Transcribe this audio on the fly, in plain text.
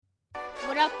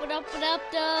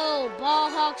though? Ball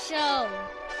Hawk Show.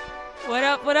 What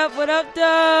up,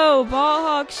 though? Ball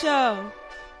Hawk Show.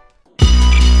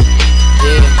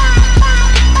 Yeah.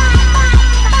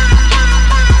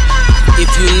 If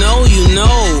you know, you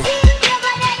know.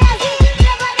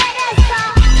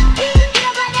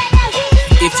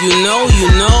 If you know, you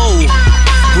know.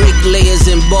 Bricklayers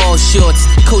in ball shorts,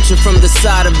 coaching from the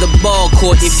side of the ball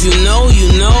court. If you know,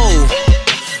 you know.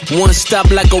 One stop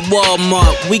like a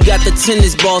Walmart, we got the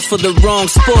tennis balls for the wrong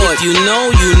sport. If you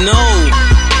know, you know.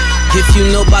 If you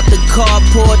know about the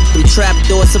carport, them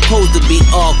trapdoors supposed to be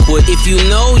awkward. If you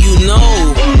know, you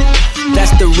know.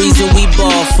 That's the reason we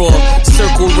ball for.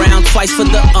 Circle round twice for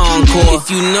the encore. If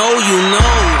you know, you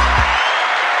know.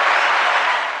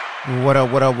 What up,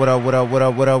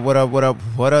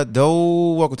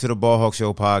 though? Welcome to the Ball Hawk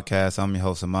Show podcast. I'm your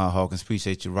host, Ahmad Hawkins.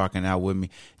 Appreciate you rocking out with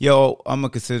me. Yo, I'm going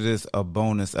to consider this a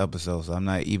bonus episode, so I'm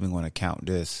not even going to count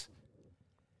this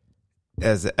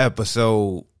as an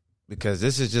episode because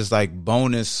this is just like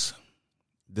bonus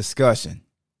discussion.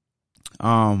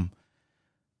 I'm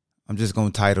just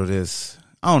going to title this.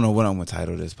 I don't know what I'm going to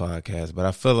title this podcast, but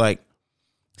I feel like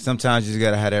sometimes you just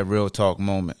got to have that real talk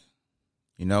moment,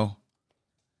 you know?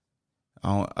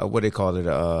 What they call it?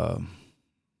 I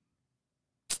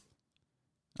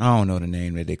don't know the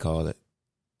name that they call it.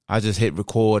 I just hit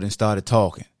record and started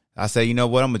talking. I say, you know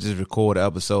what? I'm gonna just record the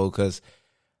episode because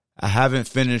I haven't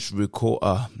finished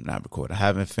I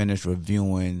haven't finished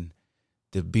reviewing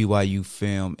the BYU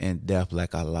film in depth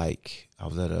like I like. I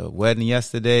was at a wedding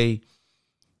yesterday.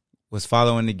 Was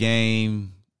following the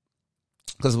game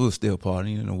because we were still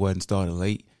partying and the wedding started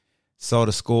late. Saw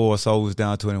the score, saw it was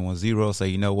down 21-0. So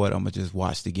you know what? I'm going to just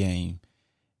watch the game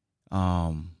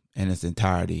in its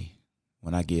entirety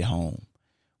when I get home.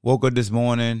 Woke up this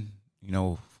morning, you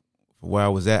know, where I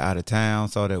was at out of town,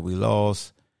 saw that we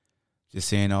lost. Just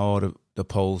seeing all the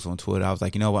posts on Twitter. I was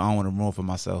like, you know what? I don't want to ruin for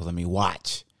myself. Let me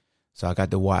watch. So I got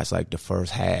to watch like the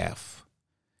first half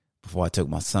before I took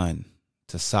my son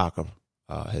to soccer,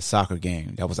 his soccer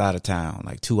game. That was out of town,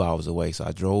 like 2 hours away. So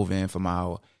I drove in for my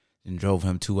hour. And drove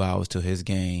him 2 hours to his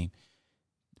game.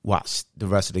 Watched the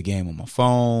rest of the game on my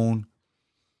phone.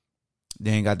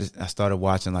 Then I started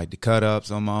watching like the cut-ups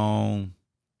on my own.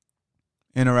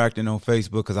 Interacting on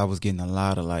Facebook because I was getting a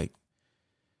lot of like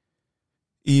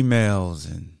emails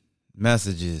and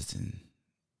messages and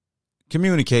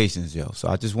communications, yo. So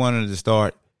I just wanted to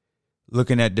start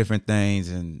looking at different things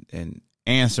and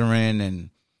answering and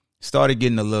started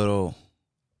getting a little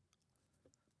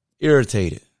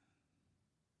irritated.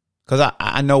 Because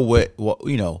I know what,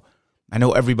 you know, I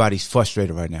know everybody's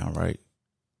frustrated right now, right?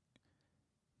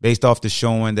 Based off the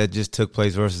showing that just took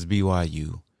place versus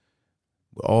BYU,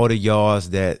 with all the yards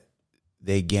that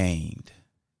they gained,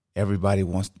 everybody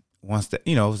wants to,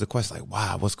 you know, it was a question like,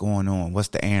 wow, what's going on? What's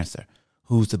the answer?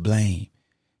 Who's to blame?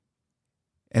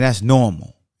 And that's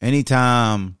normal.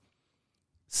 Anytime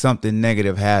something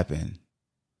negative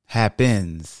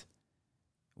happens,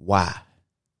 why?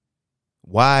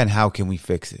 Why and how can we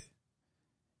fix it?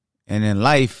 And in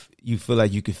life, you feel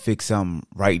like you can fix something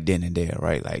right then and there,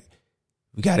 right? Like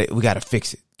we got to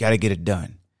fix it, got to get it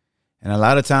done. And a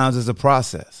lot of times it's a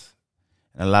process,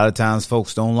 and a lot of times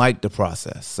folks don't like the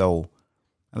process. So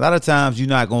a lot of times you're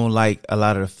not gonna like a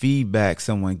lot of the feedback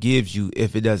someone gives you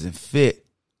if it doesn't fit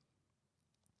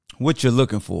what you're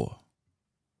looking for.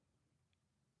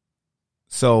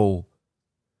 So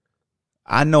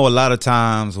I know a lot of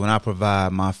times when I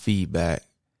provide my feedback,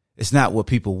 it's not what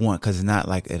people want because it's not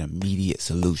like an immediate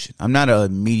solution. I'm not an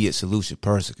immediate solution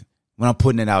person when I'm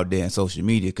putting it out there in social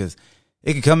media because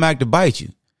it can come back to bite you.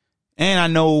 And I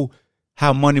know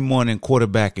how Monday morning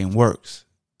quarterbacking works.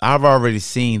 I've already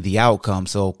seen the outcome.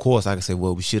 So, of course, I can say,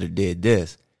 well, we should have did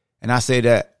this. And I say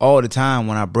that all the time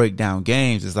when I break down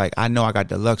games. It's like I know I got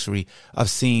the luxury of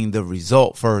seeing the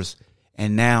result first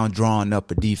and now drawing up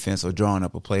a defense or drawing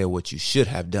up a play of what you should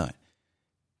have done.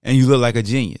 And you look like a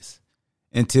genius.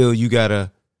 Until you got to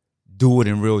do it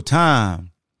in real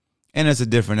time, and it's a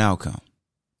different outcome.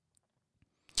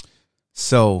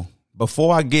 So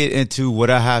before I get into what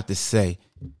I have to say,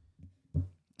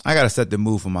 I got to set the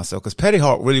mood for myself because Petty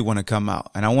Hawk really want to come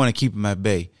out, and I want to keep him at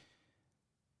bay.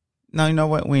 Now, you know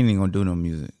what? We ain't even going to do no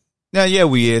music. Yeah,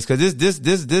 we is because this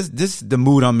is the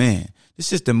mood I'm in. This is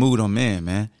just the mood I'm in,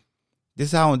 man.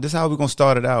 This how we going to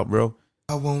start it out, bro.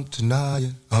 I won't deny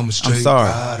it. I'm sorry.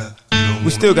 Rider. We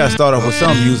still got to start off with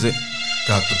some music.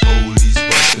 Got the police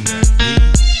busting at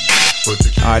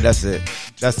me. All right, that's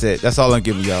it. That's all I'm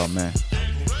giving y'all, man.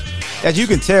 As you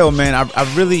can tell, man,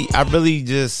 I really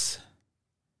just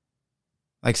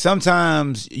like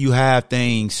sometimes you have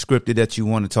things scripted that you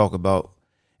want to talk about,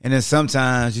 And then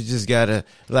sometimes you just gotta,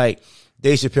 like,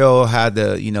 Dave Chappelle had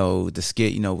the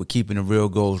skit, with keeping it real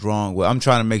goes wrong. Well, I'm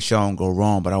trying to make sure I don't go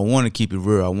wrong, but I want to keep it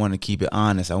real. I want to keep it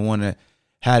honest. I want to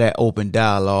have that open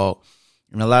dialogue.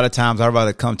 And a lot of times I'd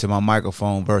rather come to my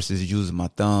microphone versus using my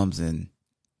thumbs and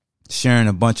sharing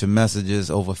a bunch of messages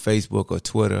over Facebook or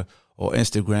Twitter or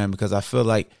Instagram, because I feel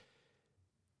like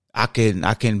I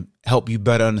can help you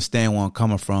better understand where I'm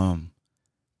coming from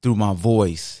through my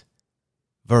voice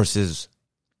versus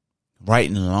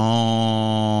writing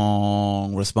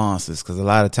long responses, because a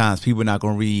lot of times people are not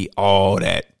going to read all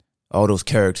those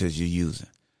characters you're using.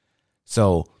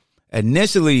 So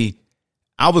initially,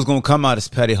 I was going to come out as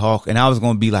Petty Hawk, and I was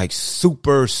going to be like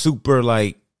super, super,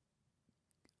 like,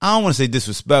 I don't want to say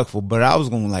disrespectful, but I was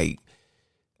going to, like,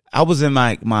 I was in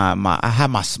I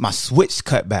had my switch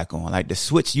cut back on, like the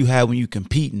switch you have when you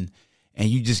competing and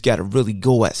you just got to really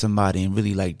go at somebody and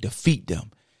really, like, defeat them.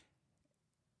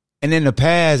 And in the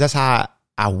past, that's how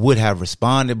I would have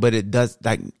responded, but it does,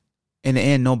 like, in the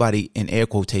end, nobody, in air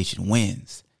quotation,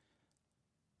 wins.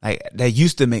 Like, that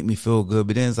used to make me feel good,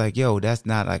 but then it's like, yo, that's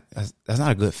not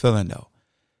a good feeling, though,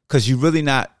 because you're really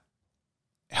not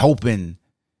helping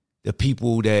the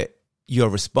people that you're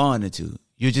responding to.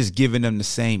 You're just giving them the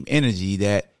same energy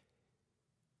that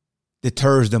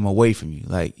deters them away from you.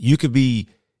 Like, you could be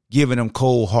giving them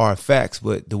cold, hard facts,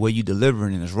 but the way you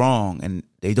delivering it is wrong, and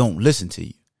they don't listen to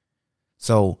you.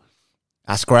 So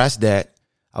I scratched that.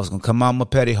 I was going to come out my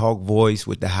Petty Hawk voice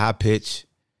with the high pitch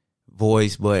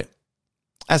voice, but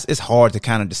it's hard to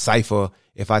kind of decipher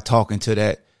if I talk into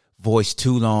that voice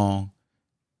too long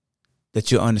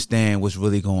that you'll understand what's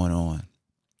really going on.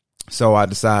 So I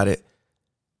decided,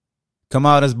 come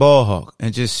out as Ball Hawk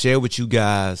and just share with you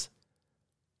guys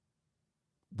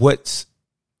what's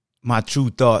my true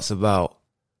thoughts about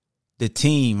the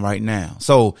team right now.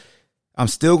 So I'm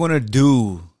still going to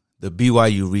do the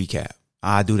BYU recap.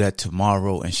 I'll do that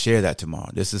tomorrow and share that tomorrow.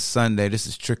 This is Sunday. This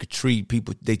is trick or treat.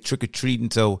 People, they trick or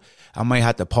treating. So I might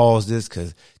have to pause this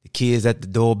because the kids at the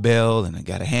doorbell and I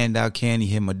got to hand out candy,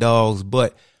 hear my dogs.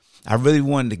 But I really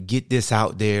wanted to get this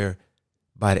out there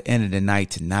by the end of the night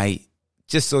tonight,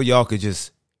 just so y'all could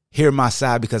just hear my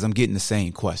side, because I'm getting the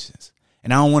same questions.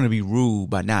 And I don't want to be rude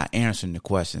by not answering the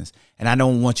questions. And I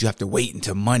don't want you to have to wait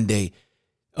until Monday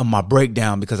on my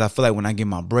breakdown, because I feel like when I get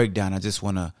my breakdown, I just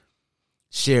want to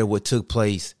share what took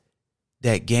place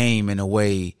that game in a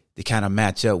way to kind of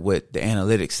match up with the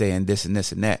analytics saying this and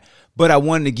this and that. But I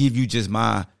wanted to give you just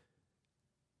my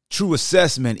true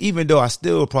assessment, even though I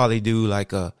still probably do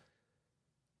like a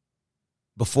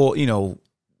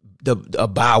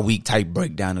bye week type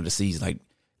breakdown of the season. Like,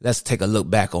 let's take a look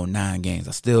back on 9 games.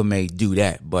 I still may do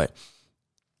that. But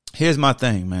here's my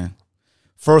thing, man.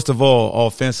 First of all,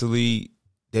 offensively,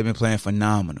 they've been playing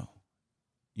phenomenal.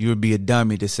 You would be a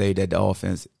dummy to say that the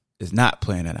offense is not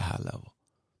playing at a high level,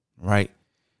 right?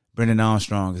 Brendan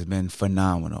Armstrong has been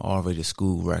phenomenal, already a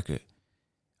school record.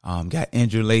 Got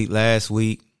injured last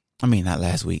night.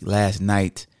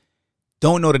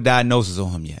 Don't know the diagnosis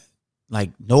on him yet.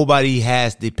 Like, nobody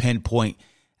has the pinpoint.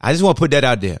 I just want to put that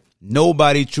out there.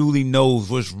 Nobody truly knows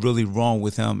what's really wrong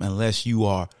with him unless you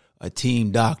are a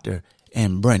team doctor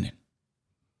and Brendan.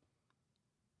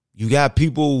 You got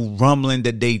people rumbling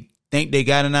that they think they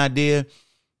got an idea,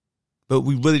 but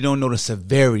we really don't know the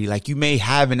severity. Like, you may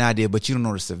have an idea, but you don't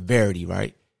know the severity,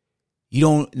 right?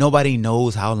 Nobody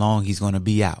knows how long he's going to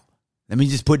be out. Let me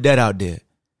just put that out there.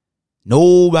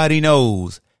 Nobody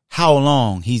knows how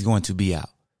long he's going to be out.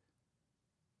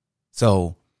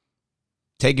 So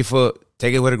take it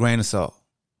with a grain of salt.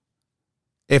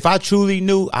 If I truly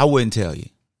knew, I wouldn't tell you.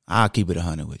 I'll keep it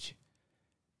 100 with you.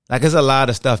 Like, there's a lot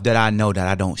of stuff that I know that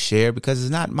I don't share because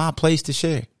it's not my place to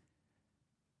share.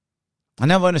 I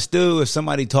never understood if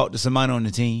somebody talked to somebody on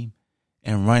the team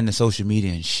and run the social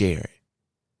media and share it.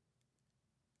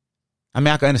 I mean,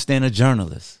 I can understand a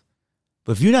journalist.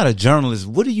 But if you're not a journalist,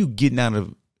 what are you getting out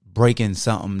of breaking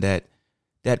something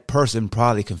that person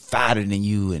probably confided in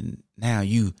you, and now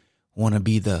you want to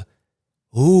be the,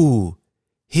 ooh,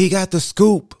 he got the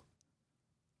scoop.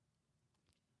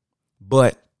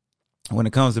 But when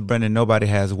it comes to Brendan, nobody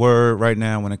has word right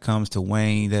now. When it comes to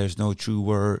Wayne, there's no true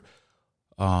word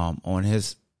on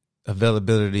his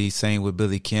availability. Same with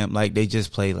Billy Kemp. Like, they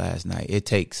just played last night. It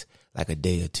takes like a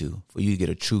day or two for you to get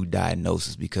a true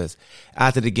diagnosis, because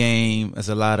after the game, there's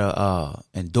a lot of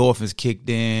endorphins kicked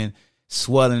in.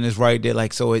 Swelling is right there.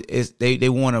 Like, so they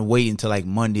want to wait until like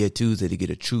Monday or Tuesday to get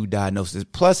a true diagnosis.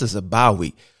 Plus, it's a bye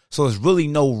week. So it's really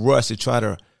no rush to try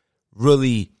to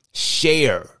really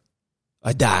share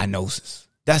a diagnosis.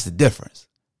 That's the difference.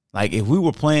 Like, if we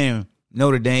were playing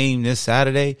Notre Dame this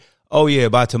Saturday, oh yeah,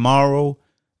 by tomorrow,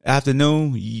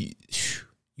 afternoon,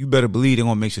 you better believe they're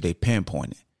going to make sure they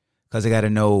pinpoint it because they got to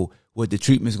know what the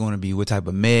treatment's going to be, what type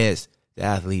of meds the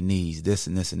athlete needs, this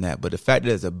and this and that. But the fact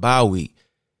that it's a bye week,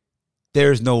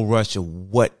 there's no rush of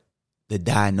what the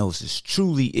diagnosis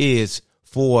truly is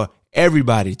for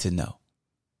everybody to know.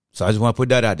 So I just want to put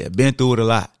that out there. Been through it a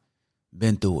lot.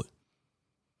 Been through it.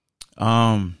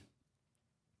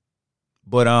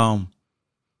 But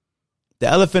the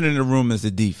elephant in the room is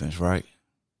the defense, right?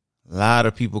 A lot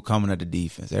of people coming at the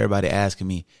defense. Everybody asking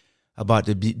me about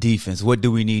the defense. What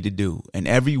do we need to do? And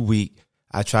every week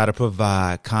I try to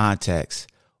provide context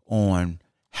on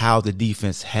how the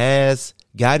defense has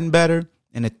gotten better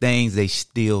and the things they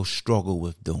still struggle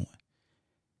with doing.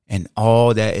 And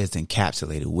all that is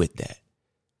encapsulated with that.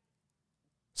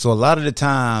 So a lot of the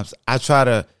times I try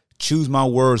to choose my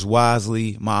words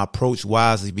wisely, my approach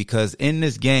wisely, because in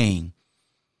this game,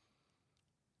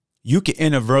 you can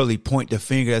inadvertently point the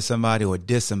finger at somebody or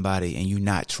diss somebody and you're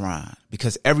not trying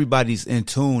because everybody's in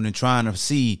tune and trying to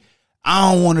see,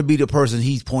 I don't want to be the person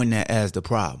he's pointing at as the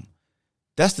problem.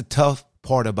 That's the tough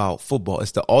part about football.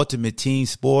 It's the ultimate team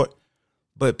sport,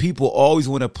 but people always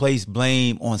want to place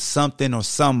blame on something or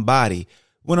somebody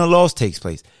when a loss takes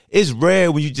place. It's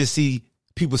rare when you just see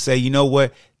people say, you know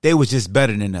what, they was just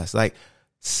better than us. Like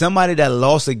somebody that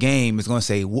lost a game is going to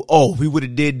say, oh, we would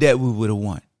have did that, we would have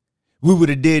won. We would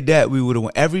have did that, we would have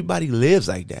won. Everybody lives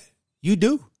like that. You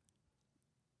do.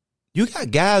 You got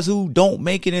guys who don't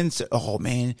make it in. Oh,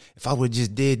 man, if I would have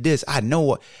just did this, I know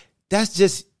what. That's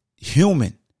just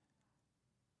human.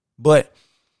 But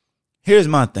here's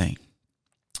my thing.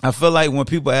 I feel like when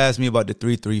people ask me about the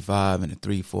 3-3-5 and the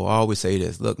 3-4, I always say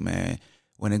this. Look, man,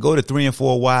 when they go to 3 and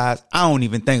 4 wides, I don't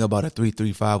even think about a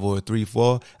 3-3-5 or a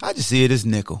 3-4. I just see it as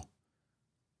nickel.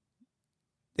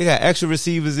 They got extra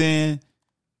receivers in.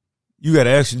 You got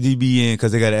an extra DB in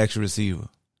because they got an extra receiver.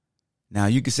 Now,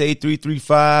 you can say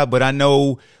 3-3-5, but I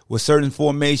know with certain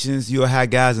formations, you'll have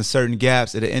guys in certain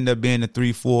gaps that'll end up being a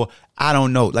 3-4. I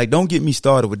don't know. Like, don't get me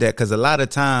started with that because a lot of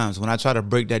times when I try to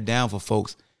break that down for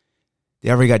folks, they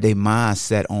already got their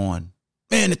mindset on,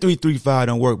 man, the 3-3-5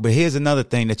 don't work. But here's another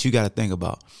thing that you got to think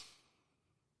about.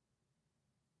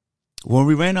 When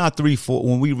we ran our 3-4,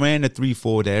 when we ran the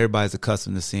 3-4 that everybody's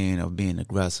accustomed to seeing of being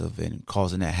aggressive and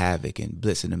causing that havoc and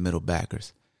blitzing the middle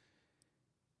backers,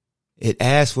 it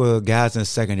asks for guys in the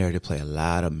secondary to play a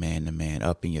lot of man-to-man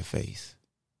up in your face.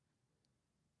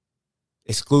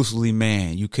 Exclusively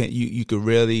man. You could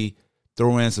really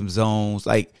throw in some zones.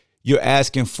 Like you're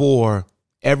asking for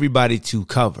everybody to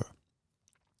cover.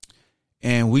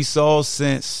 And we saw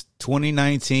since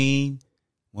 2019,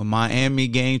 when Miami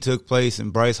game took place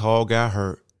and Bryce Hall got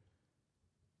hurt,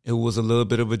 it was a little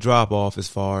bit of a drop-off as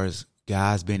far as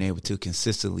guys being able to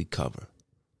consistently cover.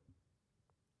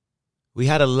 We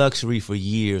had a luxury for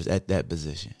years at that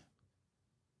position.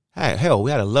 Hell,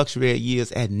 we had a luxury at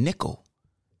years at nickel.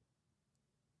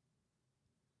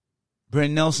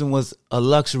 Brent Nelson was a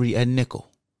luxury at nickel.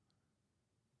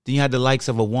 Then you had the likes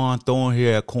of a Juan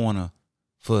Thornhill at corner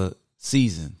for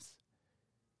seasons.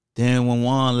 Then when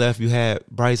Juan left, you had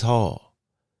Bryce Hall.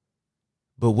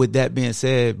 But with that being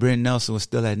said, Brent Nelson was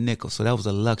still at nickel, so that was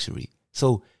a luxury.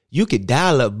 So you could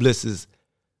dial up blitzes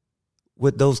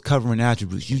with those covering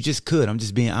attributes. You just could. I'm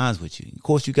just being honest with you. Of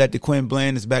course, you got the Quinn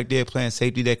Bland that's back there playing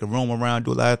safety that can roam around,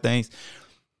 do a lot of things.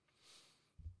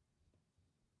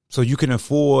 So you can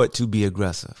afford to be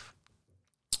aggressive.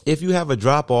 If you have a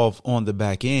drop-off on the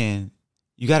back end,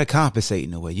 you got to compensate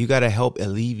in a way. You got to help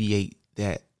alleviate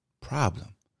that problem.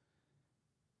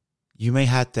 You may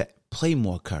have to play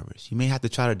more coverage. You may have to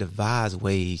try to devise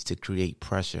ways to create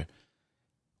pressure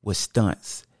with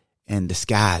stunts and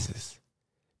disguises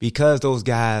because those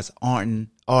guys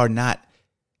are not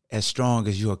as strong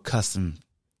as you're accustomed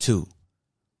to.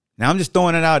 Now, I'm just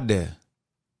throwing it out there.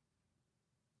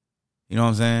 You know what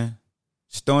I'm saying?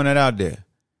 Just throwing it out there.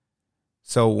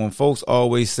 So when folks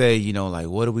always say, you know, like,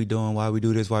 what are we doing? Why we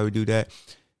do this? Why we do that?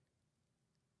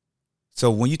 So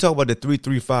when you talk about the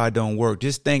 3-3-5 don't work,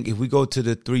 just think if we go to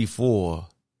the 3-4,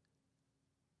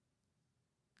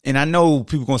 and I know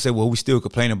people going to say, well, we still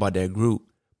complain about that group,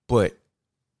 but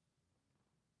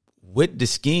with the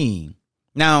scheme,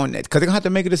 now, because they're going to have to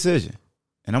make a decision,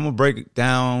 and I'm going to break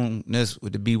down this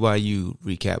with the BYU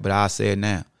recap, but I'll say it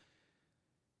now.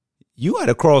 You at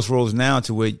a crossroads now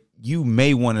to where you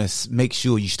may want to make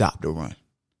sure you stop the run.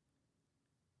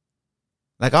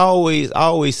 Like I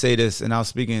always say this, and I was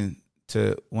speaking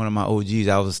to one of my OGs,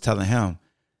 I was telling him,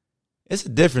 it's a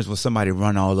difference when somebody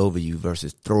run all over you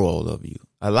versus throw all over you.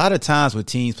 A lot of times when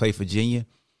teams play Virginia,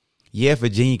 yeah,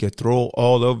 Virginia can throw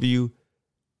all over you,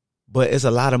 but it's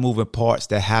a lot of moving parts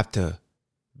that have to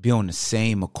be on the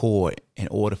same accord in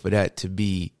order for that to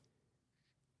be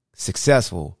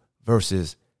successful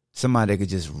versus somebody that could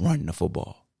just run the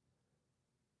football.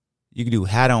 You can do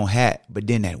hat on hat, but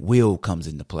then that will comes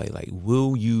into play. Like,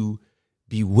 will you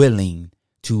be willing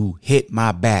to hit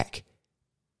my back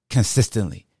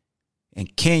consistently?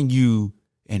 And can you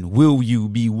and will you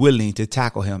be willing to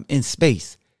tackle him in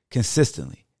space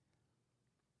consistently?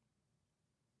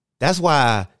 That's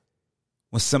why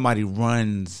when somebody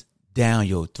runs down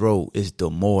your throat, it's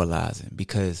demoralizing,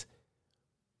 because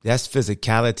that's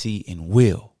physicality and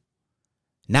will.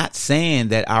 Not saying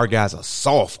that our guys are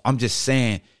soft. I'm just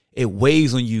saying it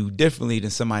weighs on you differently than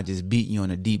somebody just beating you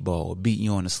on a deep ball, or beating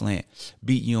you on a slant,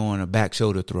 beating you on a back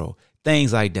shoulder throw,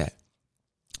 things like that.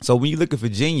 So when you look at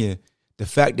Virginia, the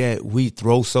fact that we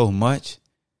throw so much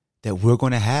that we're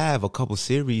going to have a couple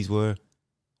series where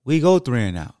we go 3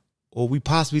 and out, or we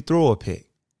possibly throw a pick.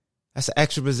 That's an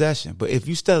extra possession. But if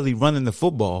you steadily running the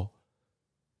football,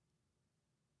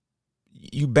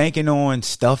 you banking on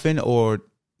stuffing or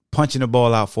punching the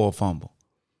ball out for a fumble.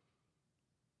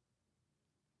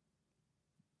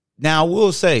 Now, I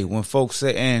will say, when folks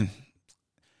say, and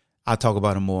I'll talk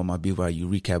about it more in my BYU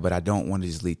recap, but I don't want to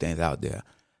just leave things out there.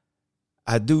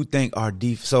 I do think our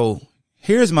defense. So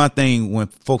here's my thing when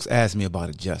folks ask me about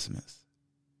adjustments.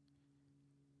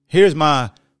 Here's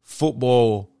my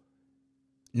football,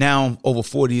 now over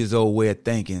 40 years old, way of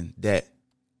thinking that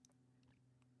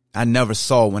I never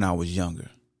saw when I was younger.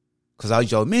 Because I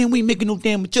was like, man, we ain't making no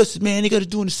damn adjustments, man. They got to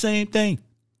doing the same thing.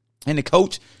 And the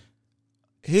coach,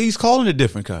 he's calling a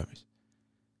different coverage.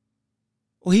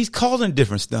 Well, he's calling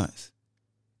different stunts.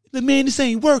 The man, this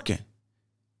ain't working.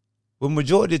 But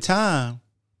majority of the time,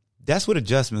 that's what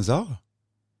adjustments are.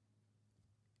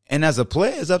 And as a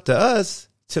player, it's up to us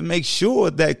to make sure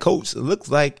that coach looks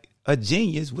like a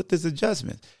genius with his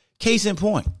adjustments. Case in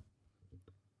point,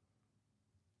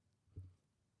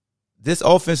 this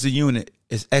offensive unit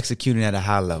is executing at a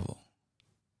high level,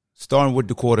 starting with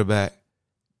the quarterback,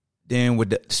 then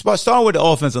starting with the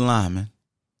offensive lineman,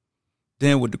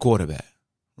 then with the quarterback,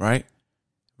 right?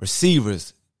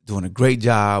 Receivers doing a great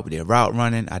job with their route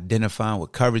running, identifying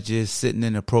what coverages, sitting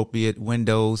in appropriate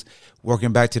windows,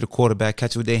 working back to the quarterback,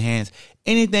 catching with their hands,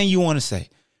 anything you want to say.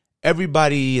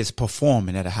 Everybody is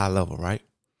performing at a high level, right?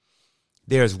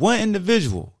 There's one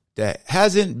individual that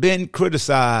hasn't been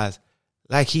criticized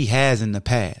like he has in the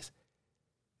past.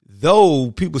 Though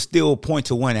people still point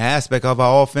to one aspect of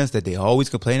our offense that they always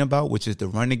complain about, which is the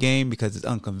running game, because it's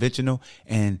unconventional.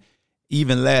 And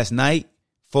even last night,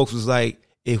 folks was like,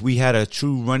 if we had a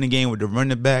true running game with the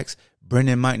running backs,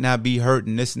 Brendan might not be hurt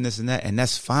and this and this and that, and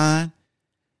that's fine.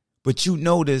 But you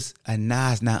notice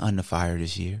Anah's not under fire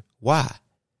this year. Why?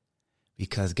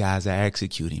 Because guys are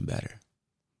executing better.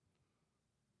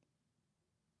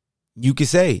 You could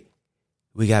say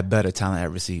we got better talent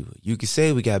at receiver. You could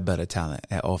say we got better talent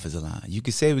at offensive line. You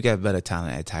could say we got better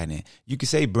talent at tight end. You could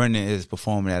say Brendan is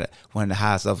performing at one of the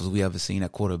highest levels we ever seen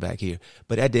at quarterback here.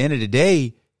 But at the end of the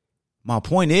day, my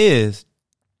point is,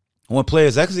 when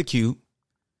players execute,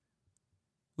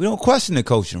 we don't question the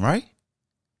coaching, right?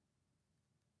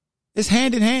 It's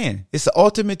hand in hand. It's the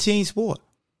ultimate team sport.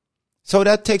 So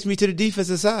that takes me to the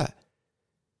defensive side.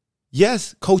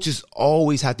 Yes, coaches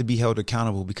always have to be held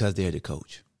accountable because they're the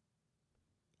coach.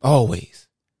 Always.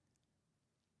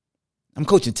 I'm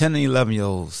coaching 10 and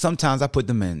 11-year-olds. Sometimes I put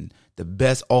them in the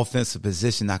best offensive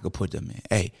position I could put them in.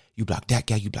 Hey, you block that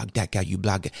guy, you block that guy, you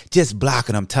block that. Just block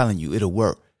it, I'm telling you, it'll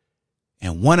work.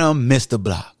 And one of them missed the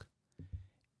block.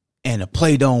 And the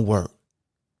play don't work.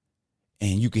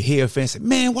 And you could hear a fan say,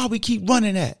 man, why we keep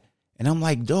running that? And I'm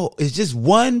like, dog, it's just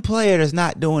one player that's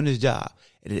not doing his job.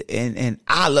 And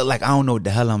I look like I don't know what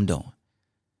the hell I'm doing.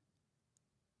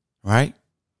 Right?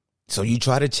 So you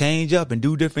try to change up and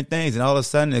do different things, and all of a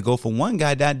sudden it go from one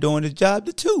guy not doing his job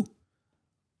to two.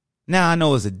 Now I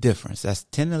know it's a difference. That's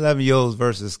 10, 11-year-olds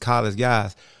versus college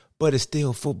guys, but it's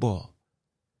still football.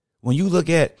 When you look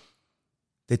at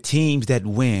the teams that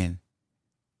win,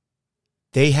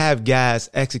 they have guys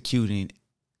executing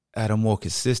at a more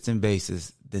consistent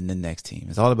basis than the next team.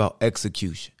 It's all about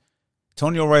execution.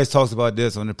 Tony O'Reilly talks about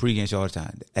this on the pregame show all the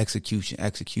time. The execution.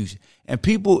 And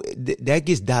people, that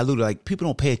gets diluted. Like, people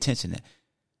don't pay attention to that.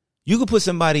 You can put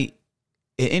somebody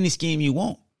in any scheme you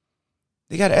want.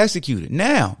 They got to execute it.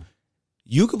 Now,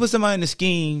 you can put somebody in a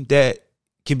scheme that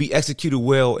can be executed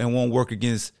well and won't work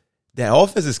against that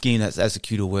offensive scheme that's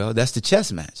executed well. That's the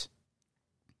chess match.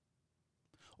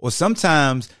 Or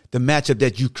sometimes the matchup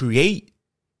that you create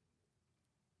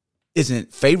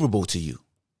isn't favorable to you.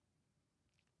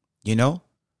 You know?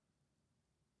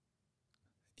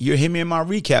 You hear me in my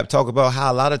recap talk about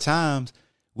how a lot of times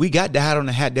we got the hat on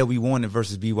the hat that we wanted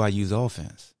versus BYU's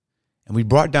offense. And we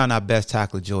brought down our best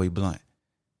tackler, Joey Blunt.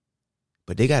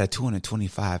 But they got a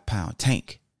 225-pound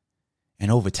tank.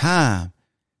 And over time,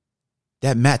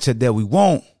 that matchup that we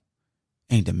want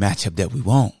ain't the matchup that we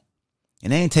want.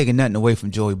 And they ain't taking nothing away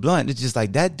from Joey Blunt. It's just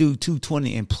like that dude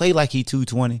 220 and play like he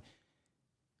 220.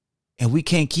 And we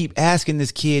can't keep asking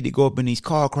this kid to go up in these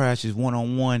car crashes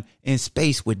one-on-one in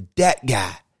space with that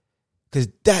guy. Because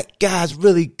that guy's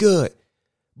really good.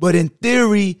 But in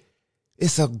theory,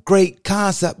 it's a great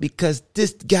concept because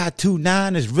this guy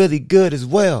 2'9" is really good as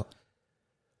well.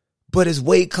 But his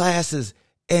weight classes,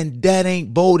 and that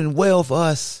ain't boding well for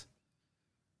us.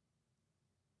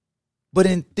 But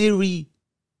in theory,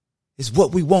 it's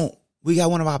what we want. We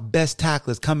got one of our best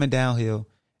tacklers coming downhill,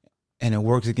 and it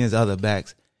works against other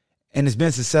backs. And it's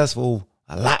been successful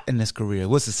a lot in this career. It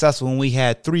was successful when we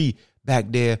had 3 back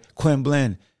there. Quinn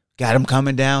Blinn got him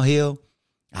coming downhill.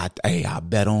 I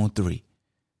bet on 3.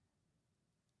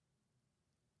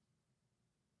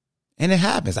 And it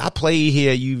happens. I played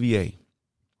here at UVA.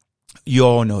 You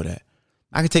all know that.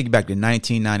 I can take you back to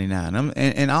 1999.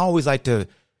 And I always like to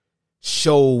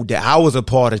show that I was a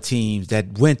part of teams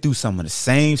that went through some of the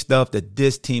same stuff that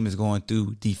this team is going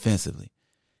through defensively.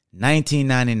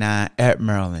 1999 at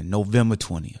Maryland, November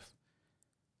 20th.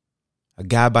 A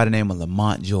guy by the name of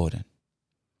Lamont Jordan,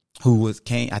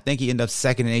 I think he ended up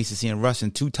second in ACC in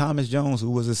rushing to Thomas Jones,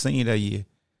 who was a senior that year.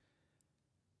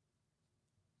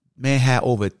 Man had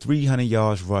over 300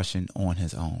 yards rushing on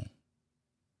his own.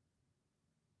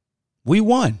 We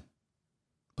won.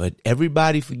 But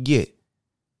everybody forget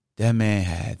that man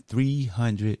had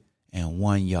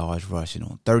 301 yards rushing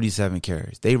on 37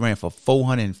 carries. They ran for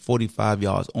 445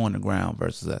 yards on the ground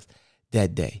versus us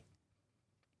that day.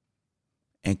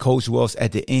 And Coach Wells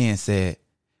at the end said,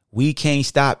 we can't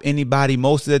stop anybody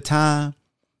most of the time,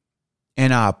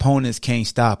 and our opponents can't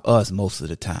stop us most of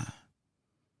the time.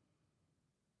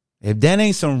 If that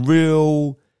ain't some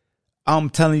real, I'm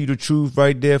telling you the truth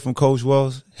right there from Coach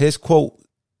Wells, his quote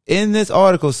in this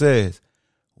article says,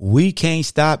 we can't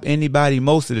stop anybody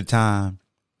most of the time,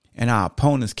 and our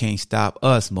opponents can't stop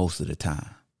us most of the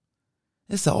time.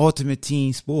 It's the ultimate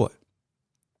team sport.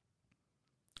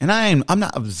 And I'm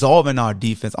not absolving our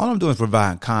defense. All I'm doing is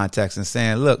providing context and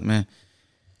saying, look, man,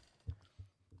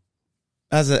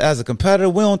 as a competitor,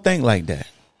 we don't think like that.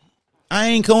 I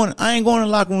ain't going in the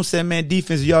locker room saying, man,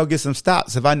 defense, y'all get some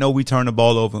stops if I know we turn the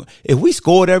ball over. If we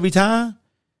scored every time,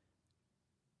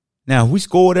 then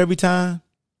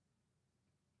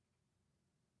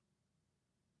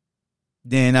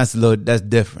that's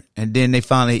different. And then they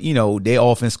finally, they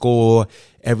often score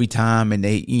every time and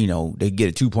they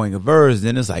get a 2-point conversion.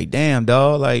 Then it's like, damn,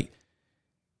 dog, like,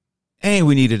 ain't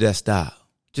we needed that stop.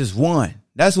 Just one.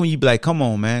 That's when you be like, come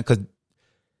on, man. Cause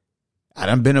I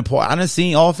done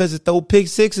seen offenses throw pick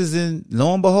sixes and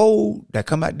lo and behold, that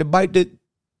come out to bite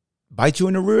you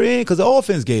in the rear end because the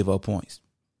offense gave up points.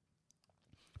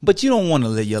 But you don't want to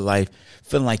live your life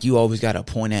feeling like you always got to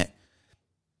point at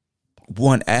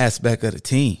one aspect of the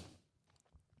team.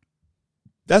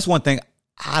 That's one thing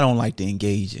I don't like to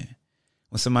engage in.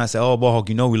 When somebody say, oh, ball hawk,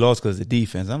 we lost because of the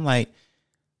defense. I'm like,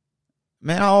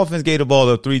 man, our offense gave the ball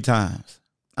up 3 times.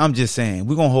 I'm just saying,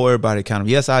 we're going to hold everybody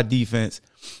accountable. Yes, our defense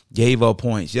gave up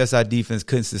points. Yes, our defense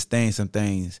couldn't sustain some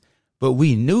things. But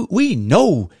we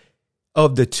know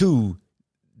of the 2,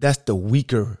 that's the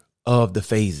weaker of the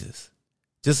phases.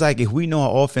 Just like if we know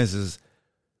our offense is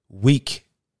weak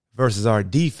versus our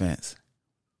defense,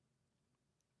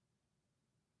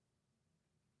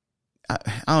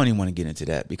 I don't even want to get into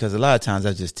that because a lot of times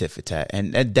that's just tit for tat,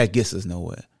 and that gets us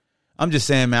nowhere. I'm just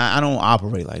saying, man, I don't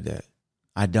operate like that.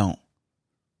 I don't.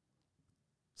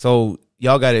 So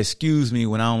y'all got to excuse me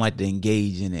when I don't like to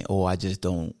engage in it, or I just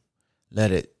don't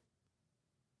let it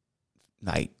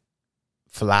like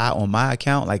fly on my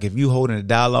account. Like if you holding a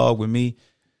dialogue with me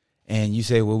and you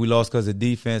say, well, we lost because of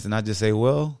defense, and I just say,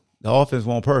 well, the offense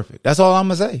wasn't perfect. That's all I'm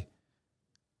going to say.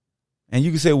 And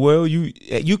you can say, well,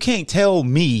 you can't tell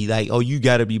me like, oh, you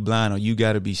got to be blind or you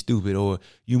got to be stupid or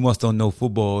you must don't know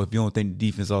football if you don't think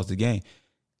the defense lost the game.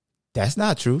 That's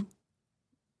not true.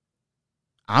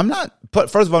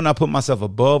 First of all, I'm not putting myself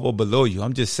above or below you.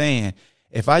 I'm just saying,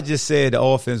 if I just said the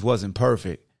offense wasn't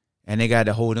perfect and they got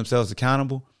to hold themselves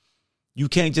accountable, you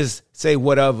can't just say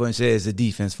whatever and say it's the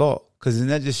defense fault because then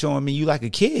that's just showing me you like a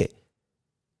kid.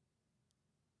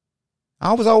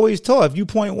 I was always taught if you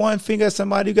point one finger at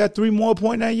somebody, you got 3 more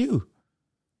pointing at you.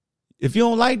 If you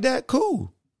don't like that,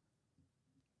 cool.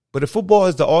 But if football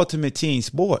is the ultimate team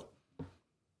sport,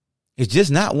 it's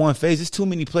just not one phase. There's too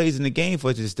many plays in the game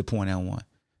for just to point at one.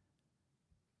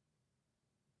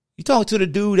 You talk to the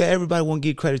dude that everybody want to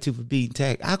give credit to for beating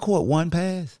Tech. I caught one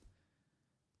pass.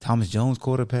 Thomas Jones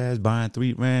caught a pass. Brian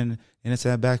Threet ran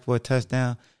intercept back for a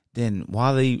touchdown. Then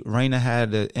Wally Rayner had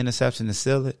the interception to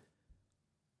seal it.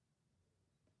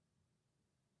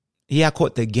 Yeah, I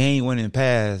caught the game-winning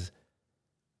pass,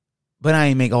 but I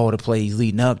ain't make all the plays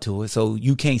leading up to it. So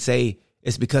you can't say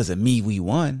it's because of me we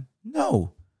won.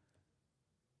 No.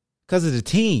 Because of the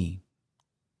team.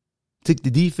 Took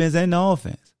the defense and the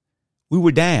offense. We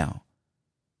were down.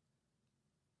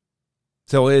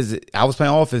 So I was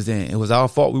playing offense then. It was our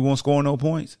fault we weren't scoring no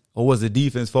points? Or was the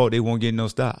defense fault they weren't getting no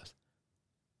stops?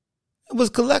 It was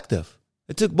collective.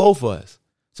 It took both of us.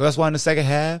 So that's why in the second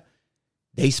half,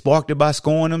 they sparked it by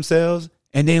scoring themselves,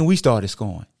 and then we started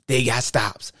scoring. They got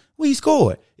stops. We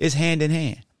scored. It's hand in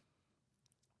hand.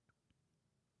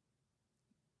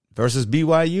 Versus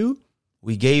BYU,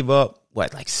 we gave up,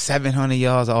 like 700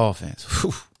 yards of offense.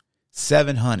 Whew.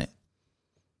 700.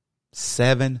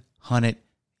 700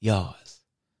 yards.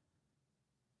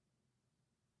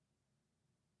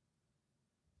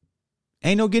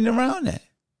 Ain't no getting around that.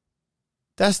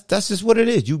 That's just what it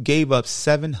is. You gave up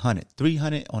 700.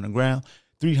 300 on the ground,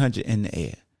 300 in the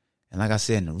air. And like I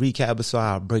said in the recap episode,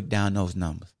 I'll break down those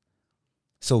numbers.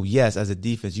 So yes, as a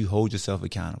defense, you hold yourself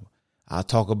accountable. I'll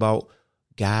talk about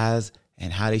guys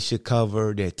and how they should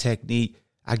cover, their technique.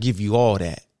 I give you all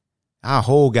that. I'll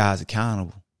hold guys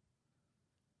accountable.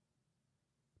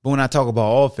 But when I talk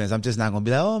about offense, I'm just not going to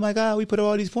be like, oh, my God, we put up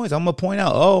all these points. I'm going to point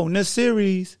out, oh, in this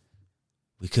series,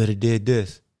 we could have did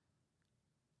this.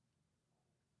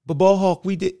 But Ball Hawk,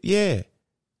 we did, yeah.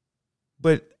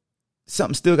 But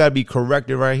something still got to be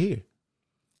corrected right here.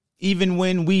 Even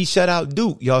when we shut out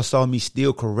Duke, y'all saw me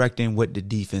still correcting what the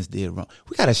defense did wrong.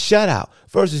 We got a shutout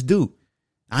versus Duke.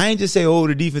 I ain't just say, oh,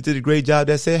 the defense did a great job.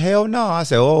 That said, hell no. I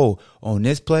said, oh, on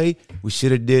this play, we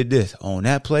should have did this. On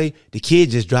that play, the kid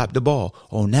just dropped the ball.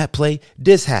 On that play,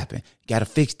 this happened. Got to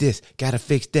fix this. Got to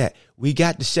fix that. We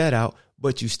got the shutout,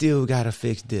 but you still got to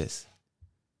fix this.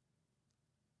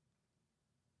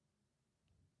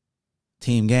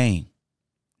 Team game.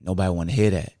 Nobody want to hear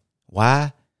that.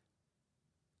 Why?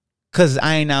 Because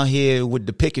I ain't out here with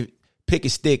the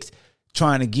picket sticks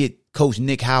trying to get Coach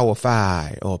Nick Howard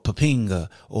fired or Papinga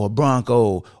or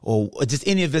Bronco or just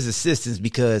any of his assistants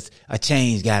because a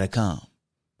change got to come.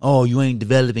 Oh, you ain't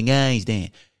developing guys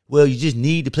then. Well, you just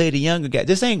need to play the younger guy.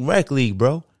 This ain't rec league,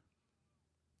 bro.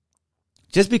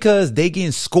 Just because they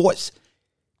getting scorched,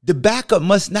 the backup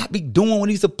must not be doing what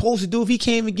he's supposed to do if he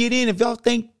can't even get in if y'all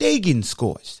think they getting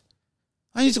scorched.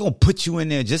 I ain't just going to put you in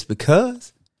there just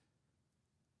because.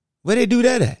 Where they do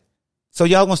that at? So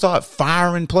y'all gonna start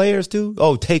firing players too?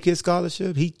 Oh, take his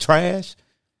scholarship. He trash.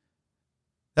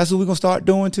 That's what we gonna start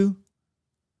doing too.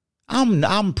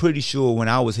 I'm pretty sure when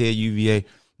I was here at UVA,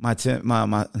 my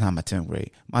 10th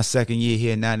grade, my second year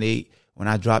here in '98, when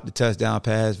I dropped the touchdown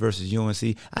pass versus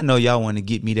UNC, I know y'all want to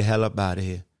get me the hell up out of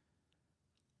here.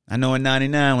 I know in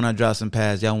 '99 when I dropped some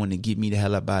pass, y'all want to get me the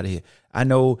hell up out of here. I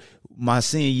know my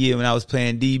senior year when I was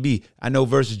playing DB, I know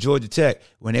versus Georgia Tech,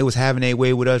 when they was having their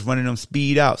way with us running them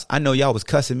speed outs, I know y'all was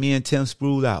cussing me and Tim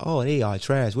Spruill out. Oh, they are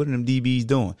trash. What are them DBs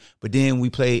doing? But then we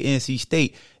played NC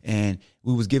State and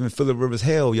we was giving Phillip Rivers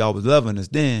hell. Y'all was loving us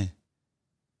then.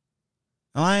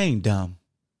 Oh, I ain't dumb.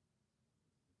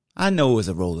 I know it's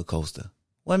a roller coaster.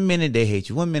 1 minute they hate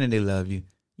you. 1 minute they love you.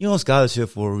 You're on scholarship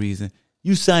for a reason.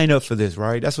 You signed up for this,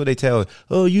 right? That's what they tell you.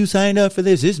 Oh, you signed up for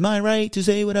this. It's my right to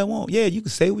say what I want. Yeah, you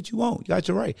can say what you want. You got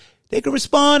your right. They can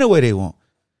respond the way they want.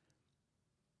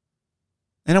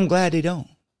 And I'm glad they don't.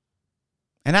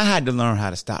 And I had to learn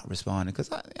how to stop responding because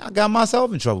I got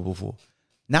myself in trouble before.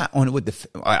 Not only with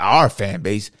our fan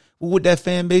base, but with that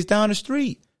fan base down the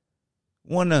street.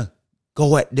 Want to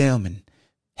go at them and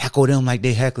heckle them like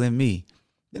they heckling me.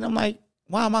 Then I'm like,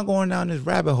 why am I going down this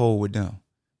rabbit hole with them?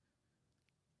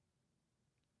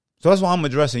 So that's why I'm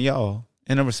addressing y'all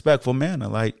in a respectful manner.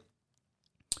 Like,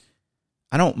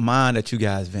 I don't mind that you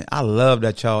guys vent. I love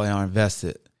that y'all are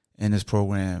invested in this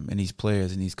program and these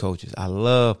players and these coaches. I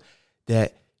love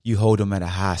that you hold them at a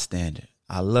high standard.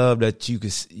 I love that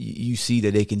you see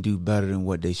that they can do better than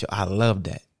what they show. I love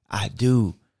that. I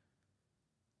do.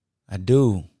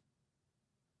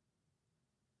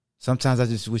 Sometimes I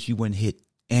just wish you wouldn't hit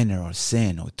enter or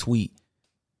send or tweet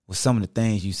with some of the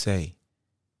things you say.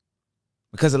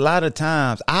 Because a lot of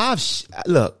times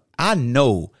I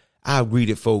know I've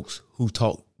greeted folks who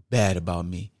talk bad about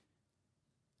me.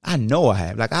 I know I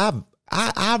have. Like I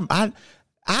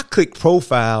click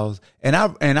profiles and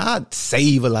I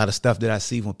save a lot of stuff that I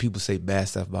see when people say bad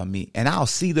stuff about me. And I'll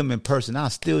see them in person. I'll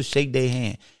still shake their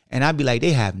hand. And I'll be like,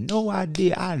 they have no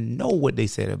idea. I know what they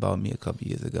said about me a couple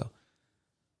years ago.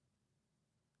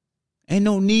 Ain't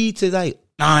no need to like,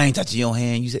 nah, I ain't touching your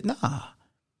hand. You said, nah.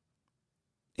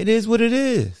 It is what it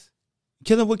is.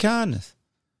 Kill them with kindness.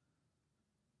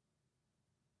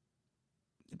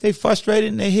 If they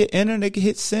frustrated and they hit enter and they can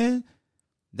hit send,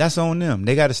 that's on them.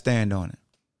 They got to stand on it.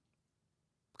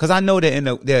 Because I know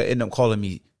they'll end up calling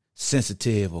me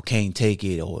sensitive or can't take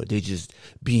it, or they just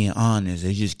being honest.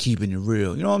 They just keeping it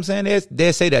real. You know what I'm saying?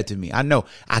 They'll say that to me. I know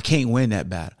I can't win that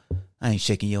battle. I ain't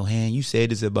shaking your hand. You said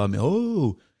this about me.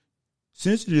 Oh,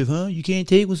 sensitive, huh? You can't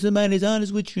take when somebody's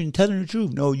honest with you and telling the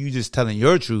truth. No, you just telling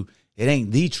your truth. It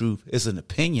ain't the truth. It's an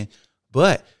opinion.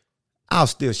 But I'll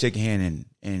still shake a hand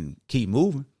and keep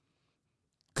moving.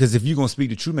 Because if you're going to speak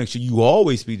the truth, make sure you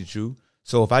always speak the truth.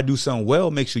 So if I do something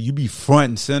well, make sure you be front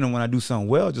and center when I do something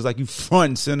well, just like you front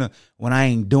and center when I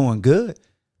ain't doing good.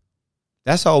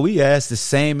 That's all we ask, the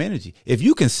same energy. If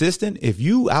you consistent, if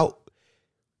you out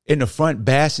in the front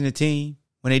bashing the team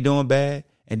when they doing bad,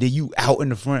 and then you out in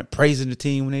the front praising the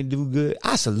team when they do good,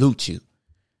 I salute you.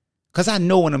 Because I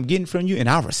know what I'm getting from you, and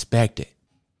I respect it.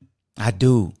 I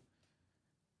do.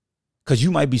 Because you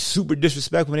might be super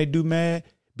disrespectful when they do mad,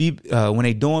 when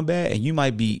they doing bad, and you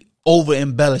might be over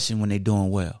embellishing when they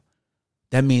doing well.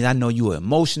 That means I know you are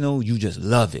emotional. You just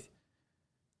love it.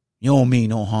 You don't mean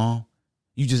no harm.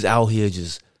 You just out here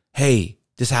just, hey,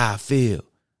 this how I feel.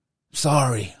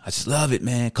 Sorry. I just love it,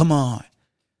 man. Come on.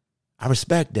 I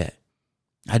respect that.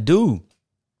 I do.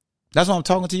 That's why I'm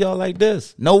talking to y'all like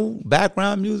this. No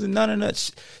background music, none of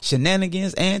that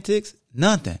shenanigans, antics,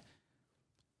 nothing.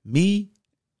 Me,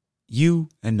 you,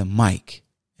 and the mic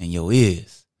and your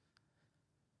ears.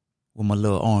 With my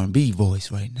little R&B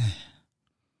voice right now.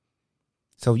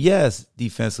 So yes,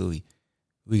 defensively,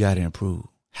 we got to improve.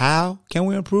 How can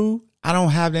we improve? I don't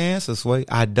have the answer, Sway.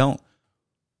 I don't.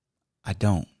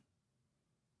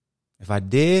 If I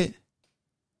did,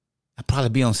 I'd probably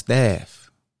be on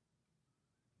staff.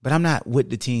 But I'm not with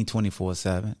the team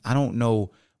 24/7. I don't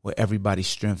know what everybody's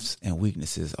strengths and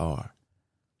weaknesses are.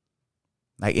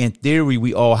 Like in theory,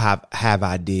 we all have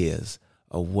ideas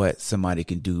of what somebody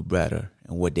can do better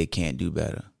and what they can't do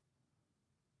better.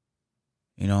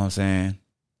 You know what I'm saying?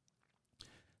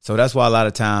 So that's why a lot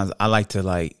of times I like to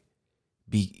like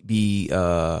be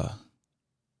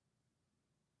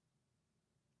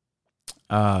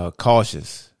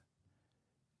cautious.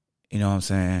 You know what I'm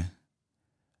saying?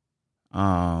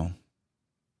 I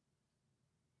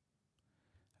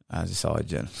just saw it,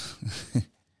 Jen.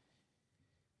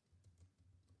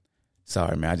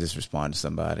 Sorry, man. I just responded to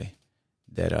somebody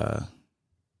that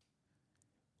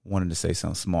wanted to say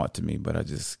something smart to me, but I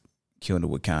just killed it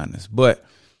with kindness. But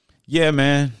yeah,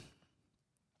 man,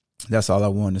 that's all I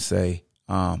wanted to say.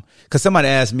 Because somebody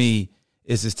asked me,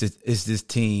 is this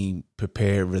team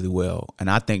prepared really well? And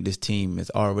I think this team is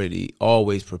already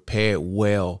always prepared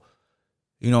well.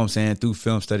 You know what I'm saying? Through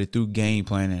film study, through game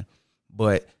planning.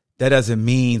 But that doesn't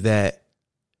mean that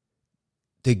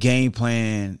the game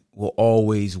plan will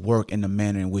always work in the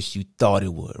manner in which you thought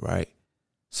it would, right?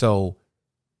 So,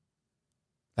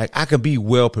 like, I could be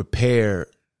well prepared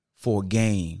for a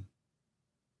game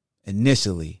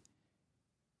initially.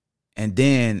 And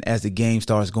then as the game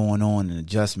starts going on and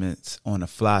adjustments on the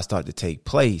fly start to take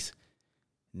place,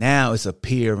 now it's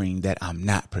appearing that I'm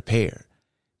not prepared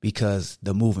because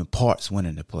the moving parts went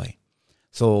into play.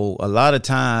 So a lot of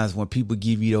times when people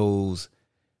give me those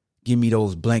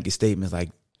blanket statements like,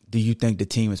 do you think the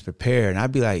team is prepared? And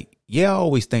I'd be like, yeah, I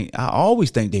always think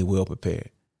they well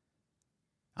prepared.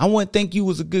 I wouldn't think you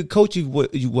was a good coach if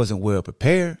you wasn't well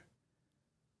prepared.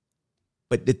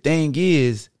 But the thing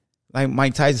is, like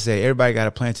Mike Tyson said, everybody got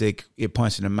a plan to get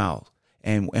punched in the mouth.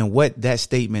 And what that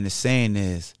statement is saying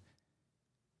is,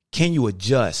 can you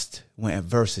adjust when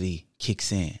adversity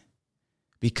kicks in?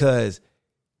 Because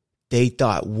they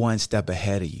thought one step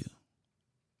ahead of you.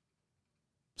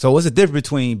 So what's the difference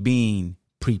between being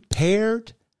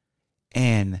prepared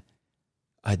and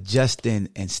adjusting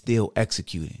and still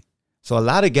executing? So a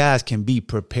lot of guys can be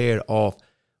prepared off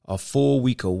a full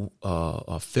week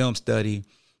of film study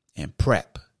and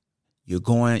prep.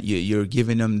 You're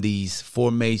giving them these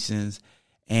formations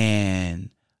and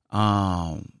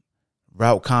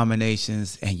route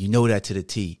combinations, and you know that to the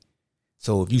T.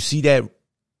 So if you see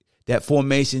that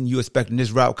formation, you expecting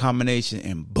this route combination,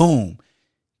 and boom,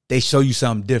 they show you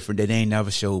something different that they ain't never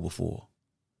showed before.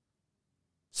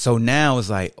 So now it's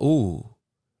like, ooh,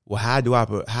 well, how do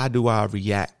I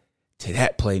react to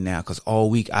that play now? Because all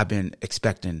week I've been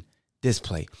expecting this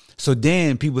play. So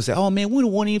then people say, oh man, we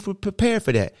don't want to even prepare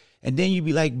for that. And then you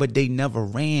be like, but they never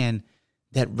ran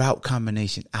that route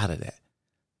combination out of that.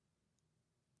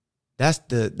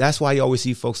 That's why you always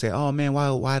see folks say, oh man,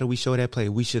 why do we show that play?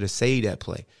 We should have saved that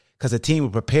play. Because a team will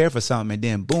prepare for something and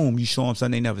then boom, you show them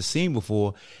something they never seen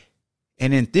before.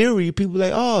 And in theory, people are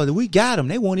like, oh, we got them.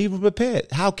 They won't even prepare.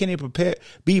 How can they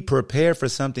be prepared for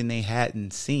something they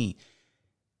hadn't seen?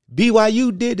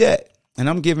 BYU did that. And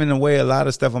I'm giving away a lot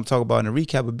of stuff I'm talking about in the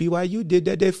recap, but BYU did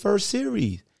that their first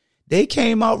series. They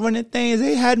came out running things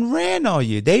they hadn't ran all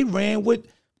year. They ran what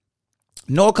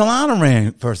North Carolina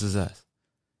ran versus us,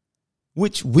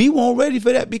 which we weren't ready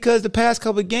for that because the past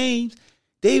couple of games,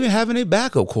 they even having a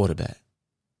backup quarterback.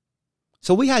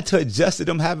 So we had to adjust to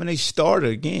them having a starter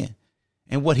again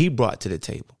and what he brought to the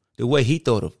table, the way he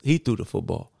threw the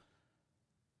football.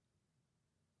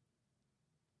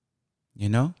 You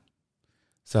know?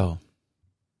 So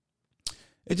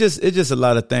it's just a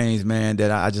lot of things, man,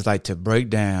 that I just like to break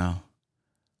down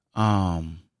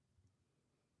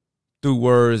through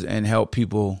words and help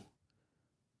people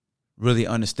really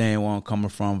understand where I'm coming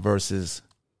from versus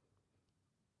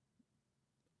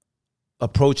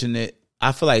approaching it.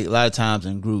 I feel like a lot of times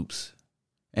in groups,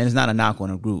 and it's not a knock on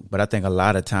a group, but I think a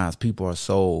lot of times people are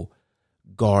so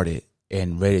guarded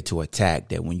and ready to attack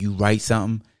that when you write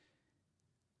something,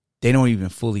 they don't even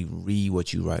fully read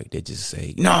what you write. They just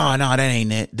say, no, that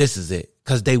ain't it. This is it.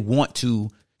 Because they want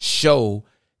to show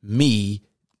me,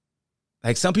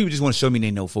 like some people just want to show me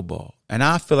they know football. And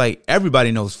I feel like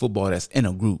everybody knows football that's in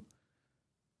a group.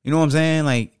 You know what I'm saying?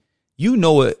 Like, you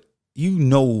know it. You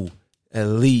know at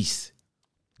least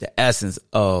the essence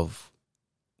of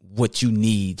what you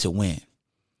need to win.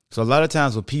 So a lot of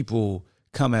times when people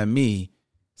come at me,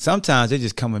 sometimes they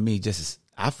just come at me just as,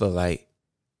 I feel like,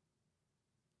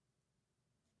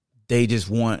 they just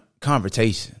want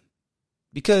confrontation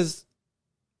because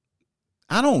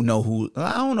I don't know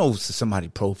if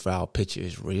somebody's profile picture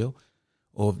is real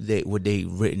or if what they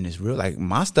written is real. Like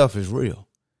my stuff is real.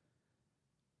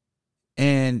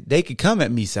 And they could come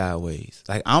at me sideways.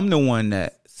 Like I'm the one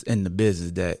that's in the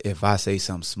business that if I say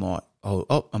something smart, I'm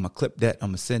going to clip that. I'm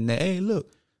going to send that. Hey,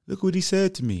 look what he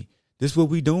said to me. This what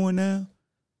we doing now?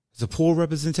 It's a poor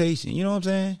representation. You know what I'm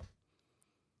saying?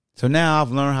 So now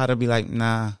I've learned how to be like,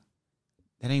 nah,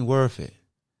 that ain't worth it.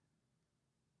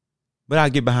 But I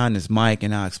get behind this mic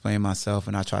and I explain myself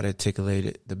and I try to articulate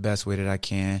it the best way that I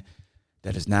can,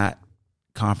 that is not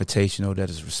confrontational,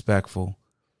 that is respectful.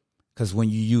 Because when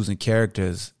you're using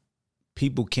characters,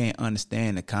 people can't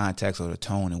understand the context or the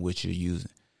tone in which you're using.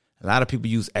 A lot of people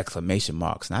use exclamation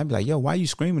marks. And I'd be like, yo, why are you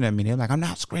screaming at me? They're like, I'm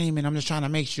not screaming. I'm just trying to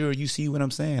make sure you see what I'm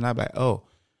saying. I'd be like, oh,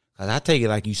 because I take it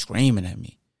like you screaming at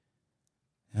me.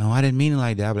 No, I didn't mean it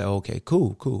like that. I'd be like, okay,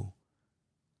 cool.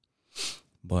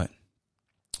 But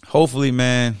hopefully,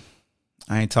 man,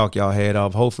 I ain't talk y'all head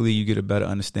off. Hopefully you get a better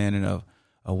understanding of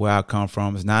where I come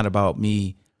from. It's not about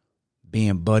me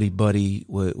being buddy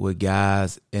with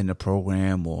guys in the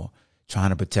program or trying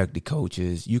to protect the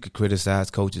coaches. You could criticize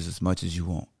coaches as much as you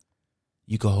want.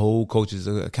 You could hold coaches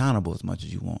accountable as much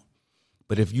as you want.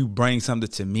 But if you bring something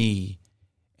to me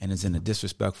and it's in a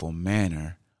disrespectful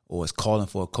manner or it's calling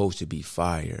for a coach to be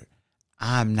fired,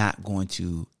 I'm not going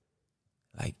to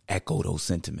like echo those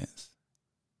sentiments.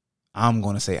 I'm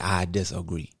going to say I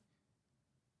disagree.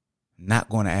 Not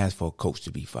going to ask for a coach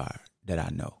to be fired that I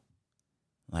know.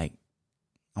 Like,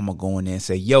 I'm going to go in there and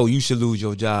say, yo, you should lose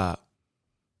your job.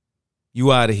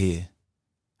 You out of here.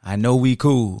 I know we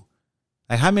cool.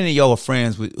 Like, how many of y'all are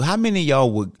friends with, how many of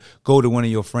y'all would go to one of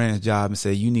your friends' job and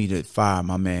say, you need to fire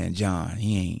my man John.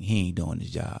 He ain't doing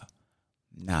his job.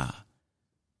 Nah.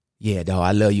 Yeah, dog,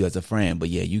 I love you as a friend, but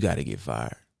yeah, you got to get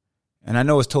fired. And I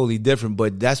know it's totally different,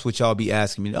 but that's what y'all be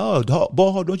asking me. Oh,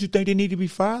 Ball, don't you think they need to be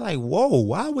fired? Like, whoa,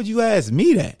 why would you ask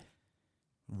me that?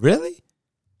 Really?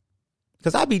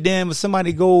 Because I'd be damned if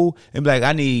somebody go and be like,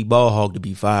 I need Ball Hawk to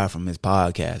be fired from his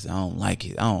podcast. I don't like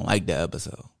it. I don't like that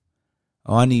episode.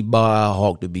 Or I need Ball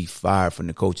Hawk to be fired from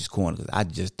the coach's corner because I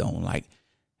just don't like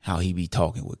how he be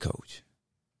talking with coach.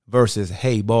 Versus,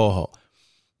 hey, Ball Hawk,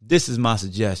 this is my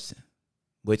suggestion,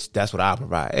 which that's what I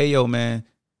provide. Hey, yo, man,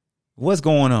 what's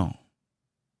going on?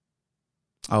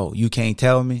 Oh, you can't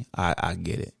tell me? I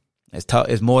get it.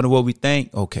 It's more than what we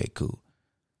think? Okay, cool.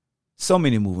 So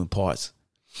many moving parts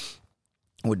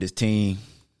with this team.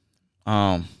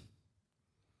 Man,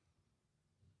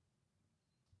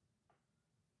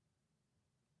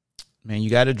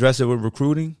 you got to address it with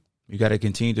recruiting. You got to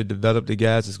continue to develop the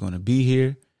guys that's going to be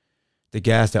here. The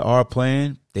guys that are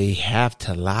playing, they have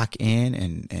to lock in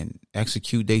and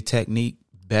execute their technique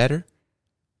better.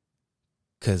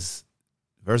 Because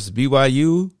versus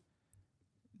BYU,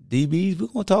 DBs, we're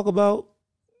going to talk about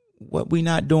what we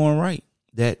not doing right,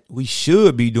 that we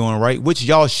should be doing right, which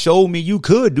y'all showed me you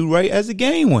could do right as the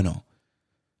game went on.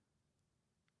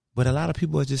 But a lot of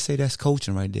people just say that's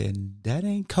coaching right there. And that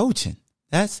ain't coaching.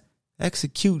 That's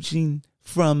execution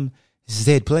from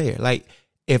said player. Like,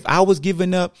 if I was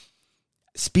giving up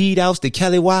speed outs to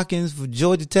Kelly Watkins for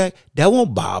Georgia Tech, that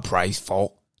won't Bob Price's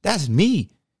fault. That's me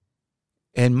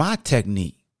and my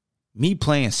technique. Me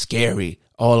playing scary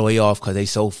all the way off because they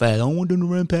so fast. I don't want them to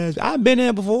run past. I've been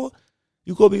there before.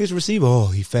 You go up against a receiver. Oh,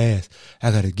 he fast.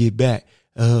 I got to get back.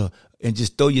 And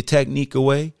just throw your technique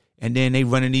away. And then they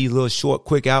running these little short,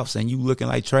 quick outs and you looking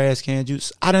like trash can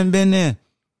juice. I done been there.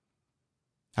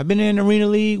 I've been in the Arena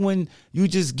League when you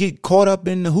just get caught up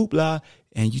in the hoopla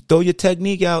and you throw your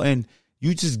technique out and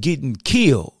you just getting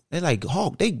killed. They're like,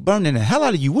 Hawk, they burning the hell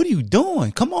out of you. What are you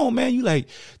doing? Come on, man. You like,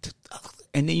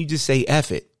 and then you just say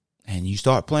F it and you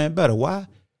start playing better. Why?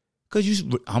 Because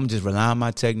I'm just relying on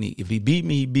my technique. If he beat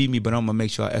me, he beat me, but I'm going to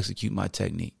make sure I execute my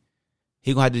technique.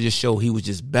 He going to have to just show he was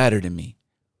just better than me.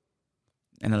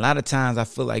 And a lot of times I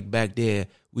feel like back there,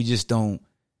 we just don't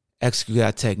execute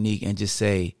our technique and just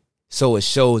say, so it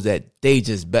shows that they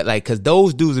just bet. Like, because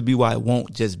those dudes at BYU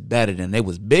won't just better than them. They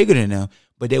was bigger than them,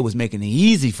 but they was making it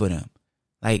easy for them.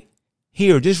 Like,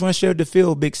 here, just run straight up the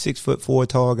field, big 6'4"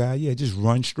 tall guy. Yeah, just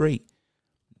run straight.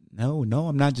 No,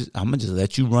 I'm not just, I'm going to just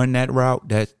let you run that route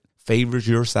that favors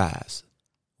your size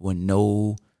with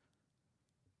no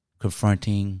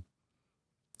confronting.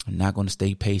 I'm not going to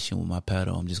stay patient with my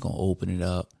pedal. I'm just going to open it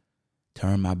up,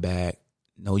 turn my back.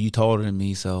 No, you taller than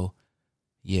me, so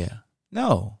yeah.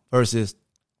 No. Versus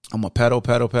I'm going to pedal.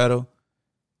 I'm going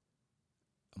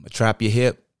to trap your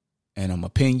hip, and I'm going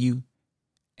to pin you,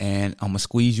 and I'm going to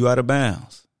squeeze you out of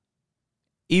bounds.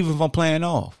 Even if I'm playing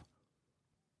off.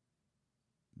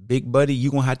 Big buddy,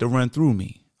 you're going to have to run through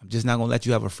me. I'm just not going to let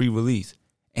you have a free release.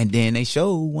 And then they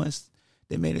showed once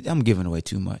they made it. I'm giving away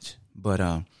too much.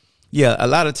 But, yeah, a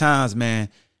lot of times, man,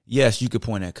 yes, you could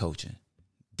point at coaching.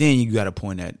 Then you got to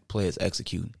point at players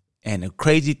executing. And the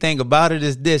crazy thing about it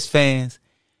is this, fans,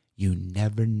 you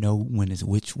never know when it's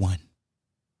which one.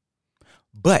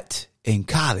 But in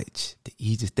college, the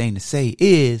easiest thing to say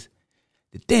is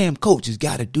the damn coaches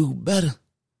got to do better.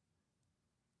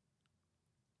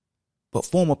 But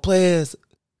former players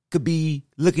could be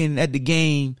looking at the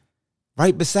game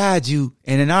right beside you.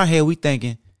 And in our head, we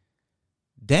thinking,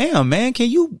 damn, man, can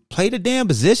you play the damn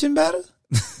position better?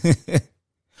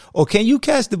 Or can you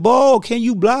catch the ball? Or can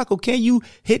you block? Or can you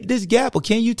hit this gap? Or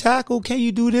can you tackle? Can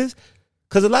you do this?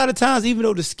 Because a lot of times, even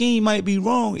though the scheme might be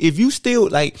wrong, if you still,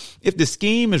 like, if the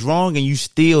scheme is wrong and you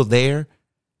still there,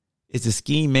 it's the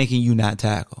scheme making you not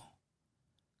tackle.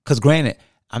 Because granted,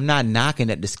 I'm not knocking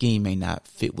that the scheme may not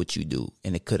fit what you do,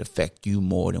 and it could affect you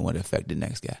more than what it affect the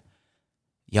next guy.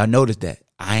 Y'all notice that.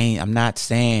 I'm not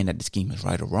saying that the scheme is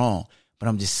right or wrong, but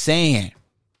I'm just saying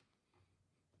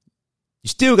you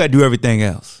still got to do everything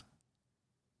else.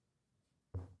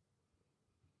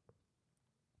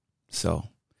 So,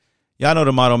 y'all know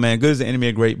the motto, man. Good is the enemy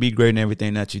of great. Be great in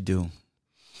everything that you do.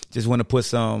 Just want to put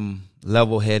some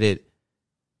level-headed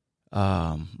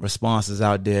responses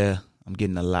out there. I'm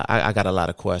getting a lot. I got a lot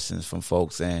of questions from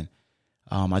folks, and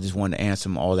I just wanted to answer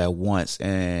them all at once.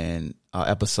 And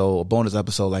a bonus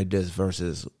episode like this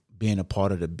versus being a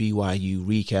part of the BYU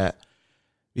recap,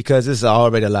 because this is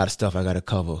already a lot of stuff I got to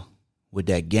cover with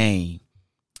that game,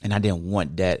 and I didn't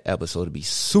want that episode to be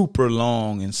super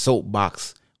long and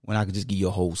soapbox when I could just give you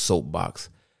a whole soapbox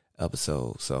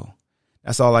episode. So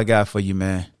that's all I got for you,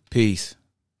 man. Peace.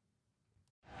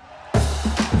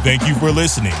 Thank you for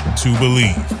listening to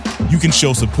Believe. You can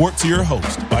show support to your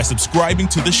host by subscribing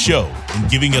to the show and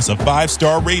giving us a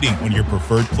 5-star rating on your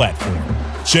preferred platform.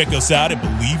 Check us out at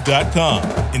Believe.com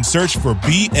and search for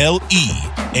BLEAV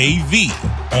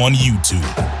on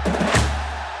YouTube.